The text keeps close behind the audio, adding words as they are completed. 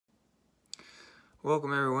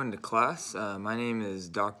Welcome everyone to class. My name is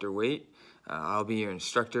Dr. Waite. I'll be your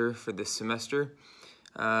instructor for this semester.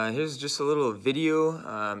 Here's just a little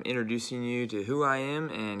video introducing you to who I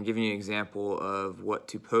am and giving you an example of what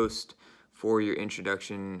to post for your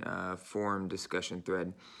introduction forum discussion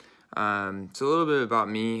thread. So a little bit about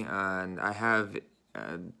me. I have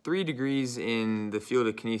 3 degrees in the field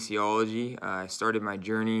of kinesiology. I started my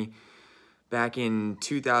journey back in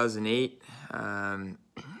 2008.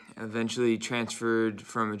 Eventually transferred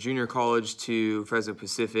from a junior college to Fresno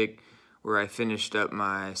Pacific, where I finished up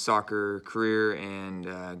my soccer career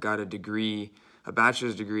and got a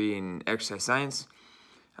bachelor's degree in exercise science.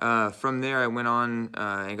 From there, I went on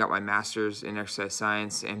and got my master's in exercise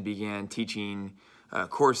science and began teaching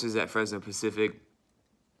courses at Fresno Pacific.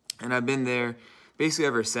 And I've been there basically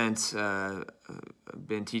ever since. I've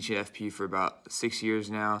been teaching FP for about 6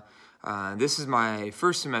 years now. This is my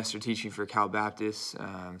first semester teaching for Cal Baptist,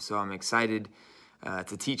 so I'm excited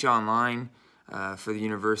to teach online for the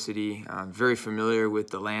university. I'm very familiar with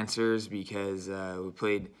the Lancers because we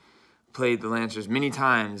played the Lancers many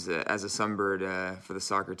times as a Sunbird for the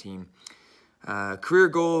soccer team. Career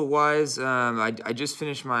goal wise, I just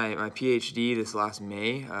finished my PhD this last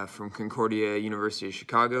May from Concordia University of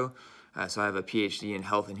Chicago, so I have a PhD in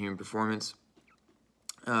health and human performance.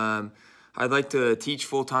 I'd like to teach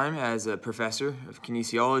full-time as a professor of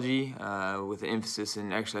kinesiology with an emphasis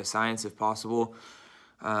in exercise science if possible.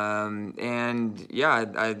 And yeah,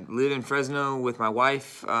 I live in Fresno with my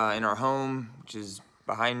wife in our home, which is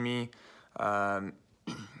behind me. Yeah,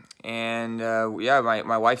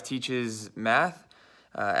 my wife teaches math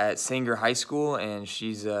at Sanger High School, and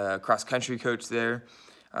she's a cross-country coach there.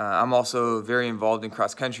 I'm also very involved in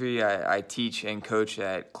cross-country. I teach and coach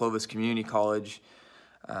at Clovis Community College,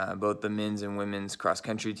 both the men's and women's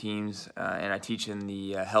cross-country teams, and I teach in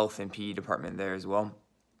the health and PE department there as well.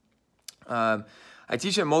 I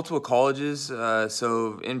teach at multiple colleges,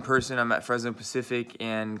 so in person I'm at Fresno Pacific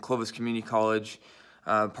and Clovis Community College,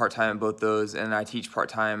 part-time at both those, and I teach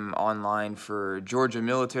part-time online for Georgia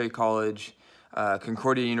Military College,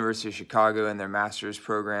 Concordia University of Chicago and their master's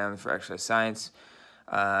program for exercise science,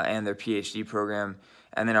 and their PhD program,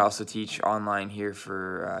 and then I also teach online here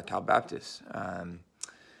for Cal Baptist.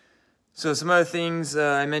 So some other things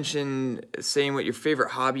I mentioned, saying what your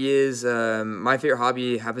favorite hobby is. My favorite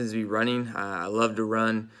hobby happens to be running. I love to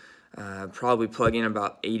run. Probably plug in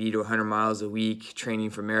about 80 to 100 miles a week, training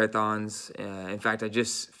for marathons. In fact, I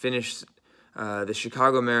just finished the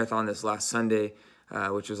Chicago Marathon this last Sunday,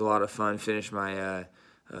 which was a lot of fun. Finished my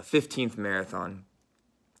 15th marathon.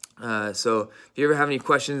 So if you ever have any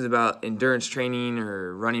questions about endurance training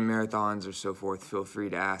or running marathons or so forth, feel free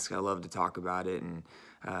to ask. I love to talk about it and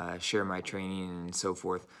share my training and so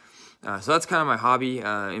forth. So that's kind of my hobby.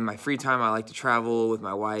 In my free time, I like to travel with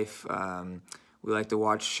my wife. We like to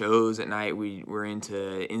watch shows at night. We're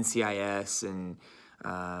into NCIS and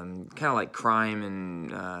kind of like crime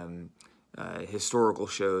and historical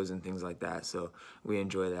shows and things like that, so we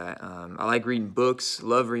enjoy that. I like reading books,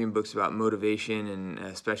 love reading books about motivation and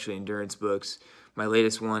especially endurance books. My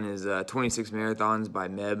latest one is 26 Marathons by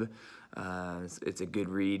Meb. It's a good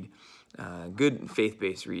read, good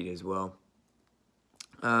faith-based read as well.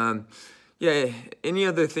 Yeah, any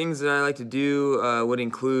other things that I like to do would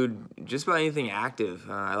include just about anything active.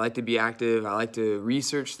 I like to be active. I like to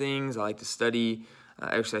research things. I like to study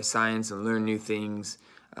exercise science and learn new things.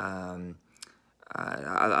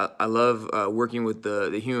 I love working with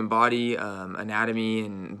the human body, anatomy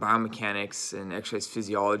and biomechanics and exercise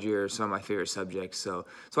physiology are some of my favorite subjects. So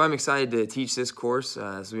I'm excited to teach this course.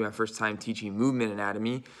 This will be my first time teaching movement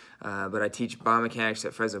anatomy, but I teach biomechanics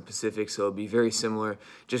at Fresno Pacific, so it'll be very similar,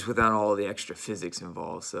 just without all the extra physics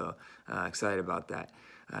involved. So excited about that.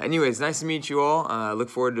 Anyways, nice to meet you all. Look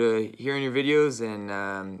forward to hearing your videos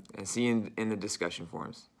and see you in the discussion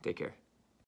forums. Take care.